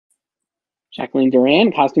Jacqueline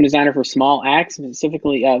Durran, costume designer for Small Axe,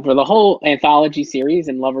 specifically for the whole anthology series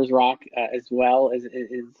and Lovers Rock as well.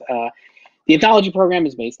 The anthology program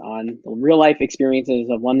is based on the real life experiences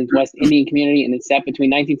of London's West Indian community, and it's set between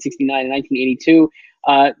 1969 and 1982.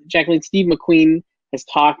 Jacqueline, Steve McQueen has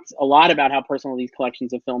talked a lot about how personal these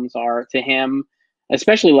collections of films are to him,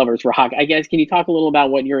 especially Lovers Rock. I guess, can you talk a little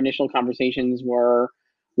about what your initial conversations were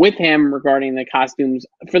with him regarding the costumes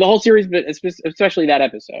for the whole series, but especially that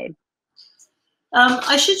episode?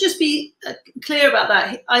 I should just be clear about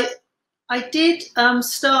that. I did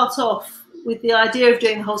start off with the idea of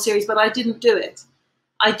doing the whole series, but I didn't do it.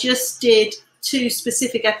 I just did 2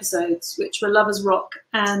 specific episodes, which were Lovers Rock,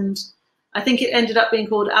 and I think it ended up being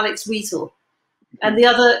called Alex Wheatle. And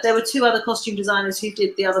there were 2 other costume designers who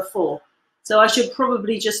did the other 4. So I should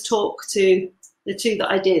probably just talk to the 2 that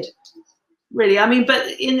I did. Really, I mean,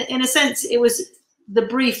 but in a sense, the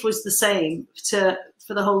brief was the same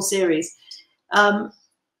for the whole series.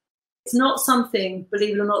 It's not something,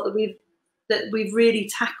 believe it or not, that we've really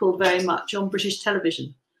tackled very much on British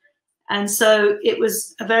television, and so it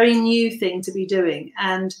was a very new thing to be doing,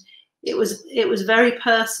 and it was very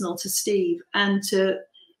personal to Steve and to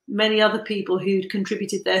many other people who'd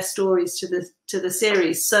contributed their stories to the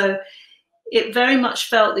series. So it very much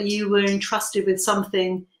felt that you were entrusted with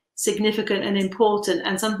something significant and important,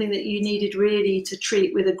 and something that you needed really to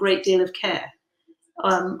treat with a great deal of care.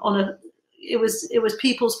 It was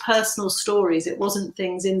people's personal stories. It wasn't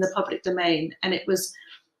things in the public domain, and it was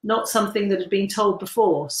not something that had been told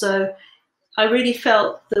before. So I really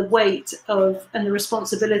felt the weight and the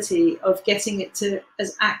responsibility of getting it to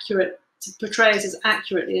portray it as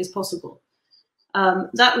accurately as possible.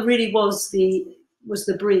 That really was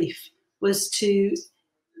the brief, was to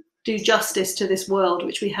do justice to this world,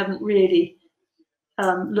 which we hadn't really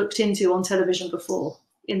looked into on television before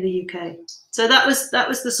in the UK. So that was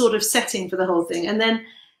the sort of setting for the whole thing. And then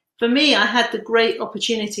for me, I had the great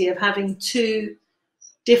opportunity of having 2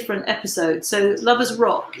 different episodes. So Lovers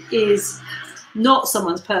Rock is not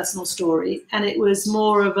someone's personal story, and it was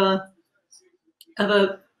more of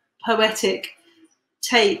a poetic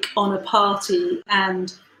take on a party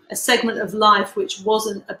and a segment of life which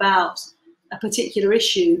wasn't about a particular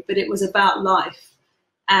issue, but it was about life,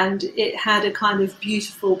 and it had a kind of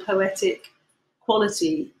beautiful poetic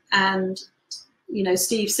quality. And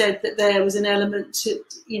Steve said that there was an element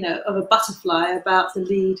of a butterfly about the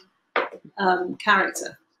lead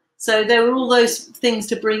character. So there were all those things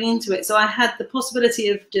to bring into it. So I had the possibility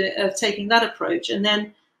of taking that approach. And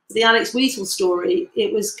then the Alex Wheatle story,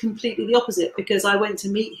 it was completely the opposite, because I went to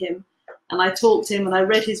meet him and I talked to him and I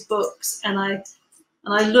read his books, and I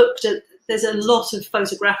looked at, there's a lot of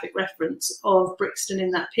photographic reference of Brixton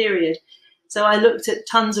in that period. So I looked at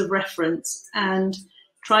tons of reference and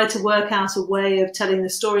tried to work out a way of telling the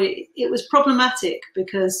story. It was problematic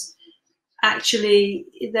because actually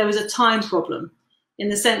there was a time problem, in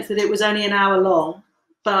the sense that it was only an hour long,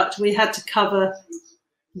 but we had to cover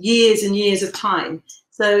years and years of time.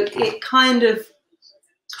 So it kind of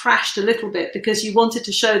crashed a little bit, because you wanted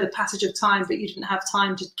to show the passage of time, but you didn't have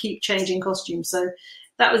time to keep changing costumes. So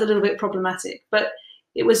that was a little bit problematic, but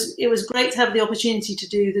it was great to have the opportunity to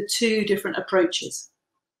do the 2 different approaches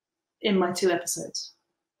in my 2 episodes.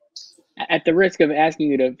 At the risk of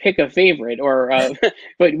asking you to pick a favorite, or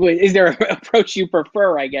but is there an approach you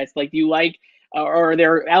prefer? I guess, like, do you like, or are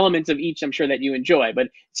there elements of each I'm sure that you enjoy? But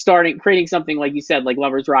creating something like you said, like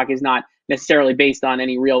Lovers Rock, is not necessarily based on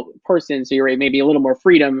any real person, so you're maybe a little more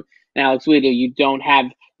freedom. And Alex Wheatle, you don't have,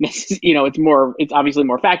 it's obviously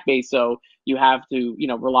more fact based, so you have to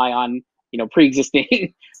rely on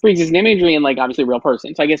pre-existing imagery and, like, obviously real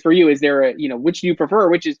person. So I guess for you, is there a which do you prefer?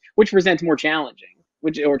 Which presents more challenging?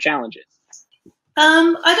 Or challenges?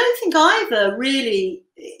 I don't think either, really.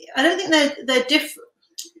 I don't think they're different.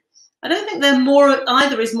 I don't think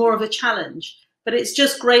either is more of a challenge, but it's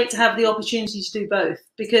just great to have the opportunity to do both,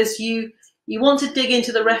 because you want to dig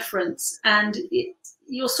into the reference, and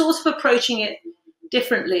you're sort of approaching it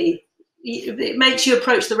differently. It makes you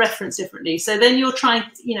approach the reference differently. So then you're trying,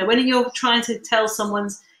 when you're trying to tell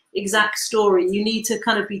someone's exact story, you need to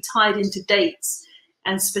kind of be tied into dates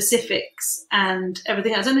and specifics and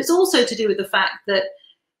everything else. And it's also to do with the fact that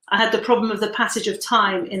I had the problem of the passage of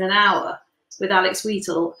time in an hour with Alex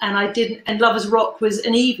Wheatle, and Lovers Rock was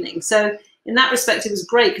an evening. So in that respect, it was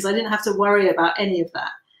great, because I didn't have to worry about any of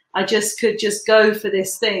that. I just could just go for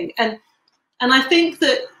this thing. And I think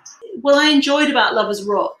that what I enjoyed about Lovers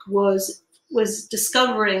Rock was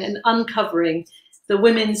discovering and uncovering the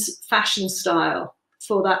women's fashion style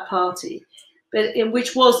for that party, but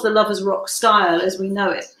which was the Lovers Rock style as we know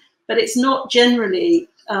it. But it's not generally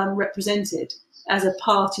represented as a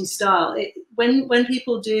party style. when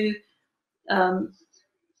people do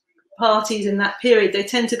parties in that period, they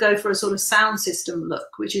tend to go for a sort of sound system look,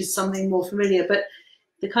 which is something more familiar. But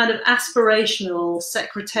the kind of aspirational,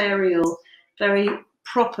 secretarial, very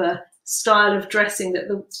proper style of dressing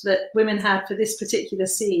that women had for this particular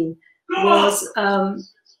scene was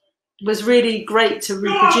really great to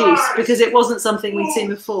reproduce, because it wasn't something we'd seen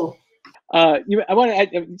before. I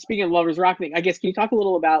want to, speaking of Lovers Rock thing, I guess, can you talk a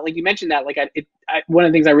little about, like, you mentioned that, like, one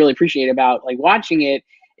of the things I really appreciate about, like, watching it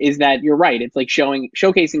is that you're right. It's like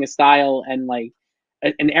showcasing a style and, like,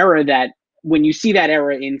 an era that, when you see that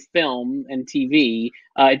era in film and TV,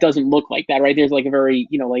 it doesn't look like that, right? There's like a very,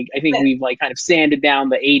 you know, like, I think we've like kind of sanded down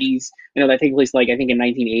the 80s, you know, that takes place like, I think in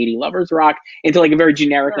 1980 Lovers Rock, into like a very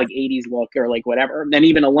generic like 80s look, or like whatever. And then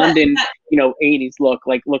even a London, you know, 80s look,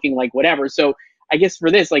 like looking like whatever. So I guess for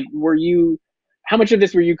this, like, how much of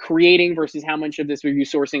this were you creating versus how much of this were you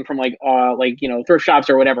sourcing from like, you know, thrift shops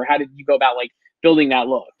or whatever? How did you go about like building that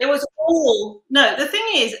look? It was all, no, the thing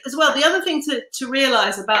is, as well, the other thing to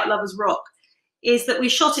realize about Lovers Rock is that we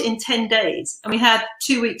shot it in 10 days and we had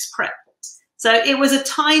 2 weeks prep. So it was a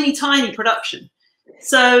tiny, tiny production.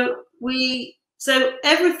 So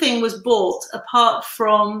everything was bought apart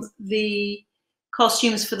from the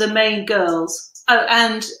costumes for the main girls. Oh,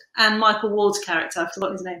 and Michael Ward's character, I've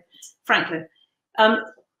forgotten his name, Franklin.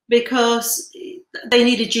 Because they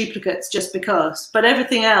needed duplicates just because, but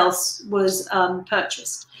everything else was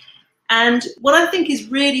purchased. And what I think is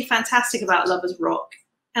really fantastic about Lovers Rock,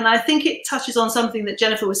 and I think it touches on something that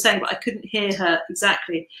Jennifer was saying, but I couldn't hear her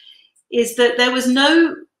exactly, is that there was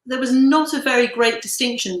not a very great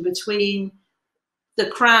distinction between the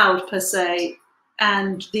crowd per se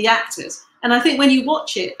and the actors. And I think when you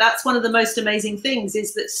watch it, that's one of the most amazing things,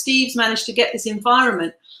 is that Steve's managed to get this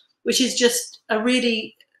environment, which is just a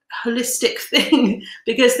really holistic thing,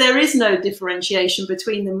 because there is no differentiation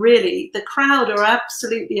between them really. The crowd are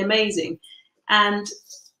absolutely amazing, and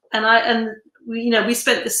we, you know, we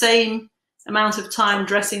spent the same amount of time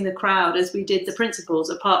dressing the crowd as we did the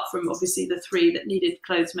principals, apart from obviously the 3 that needed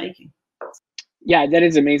clothes making. Yeah, that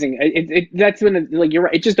is amazing. That's when, like, you're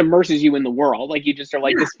right, it just immerses you in the world. Like, you just are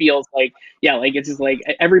like, this feels like, yeah, like, it's just like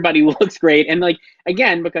everybody looks great. And like,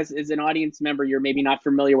 again, because as an audience member, you're maybe not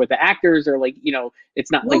familiar with the actors, or like, you know,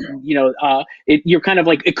 it's not like, you know, you're kind of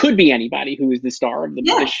like, it could be anybody who is the star of the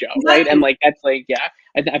show, exactly. Right? And like, that's like, yeah,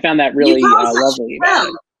 I found that really lovely.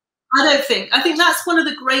 I think that's one of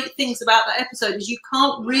the great things about that episode, is you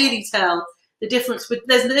can't really tell the difference.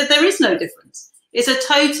 There is no difference. It's a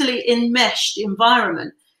totally enmeshed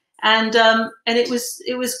environment, and it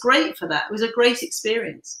was great for that. It was a great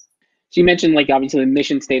experience. So you mentioned, like, obviously the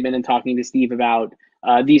mission statement and talking to Steve about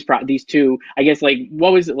these 2. I guess, like,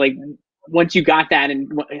 what was it like once you got that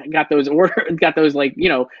and got those like, you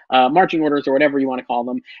know, marching orders or whatever you want to call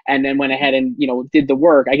them, and then went ahead and, you know, did the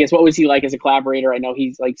work? I guess, what was he like as a collaborator? I know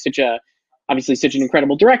he's like obviously such an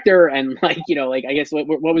incredible director, and like, you know, like, I guess, what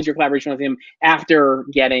was your collaboration with him after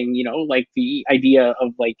getting, you know, like, the idea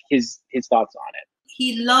of like his thoughts on it?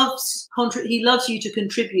 He loves you to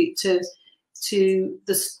contribute to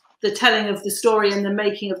the telling of the story and the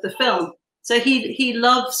making of the film. So he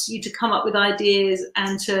loves you to come up with ideas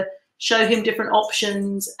and to show him different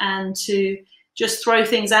options and to just throw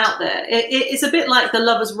things out there. It's a bit like the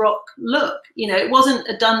Lovers Rock look. You know, it wasn't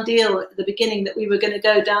a done deal at the beginning that we were going to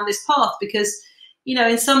go down this path, because, you know,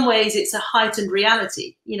 in some ways it's a heightened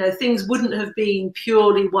reality. You know, things wouldn't have been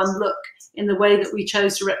purely one look in the way that we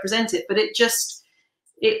chose to represent it, but it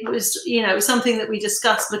was, you know, it was something that we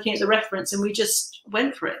discussed looking at the reference, and we just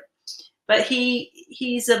went for it. But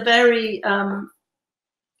he's a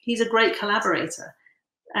great collaborator.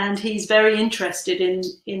 And he's very interested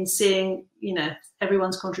in seeing, you know,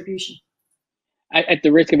 everyone's contribution. At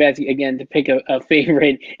the risk of asking again to pick a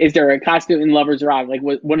favorite, is there a costume in Lovers Rock, like,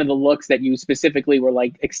 one of the looks that you specifically were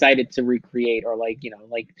like excited to recreate, or like, you know,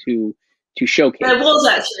 like to showcase? There was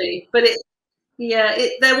actually, but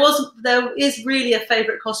there is really a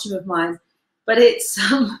favorite costume of mine, but it's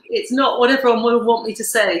not what everyone will want me to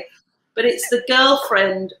say, but it's the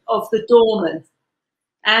girlfriend of the doorman.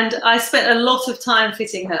 And I spent a lot of time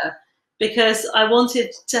fitting her, because I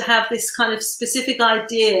wanted to have this kind of specific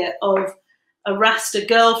idea of a Rasta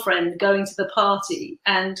girlfriend going to the party,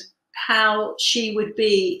 and how she would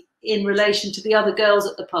be in relation to the other girls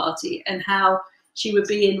at the party, and how she would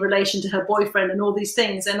be in relation to her boyfriend, and all these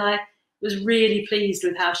things. And I was really pleased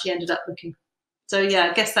with how she ended up looking. So yeah,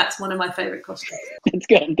 I guess that's one of my favorite costumes. That's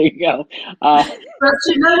good. There you go. But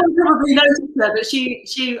no one probably noticed her, but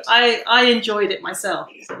I enjoyed it myself.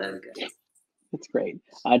 So there we go. That's great.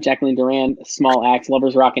 Jacqueline Durran, Small Axe,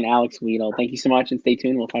 Lovers Rock, and Alex Weedle. Thank you so much, and stay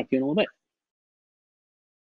tuned. We'll talk to you in a little bit.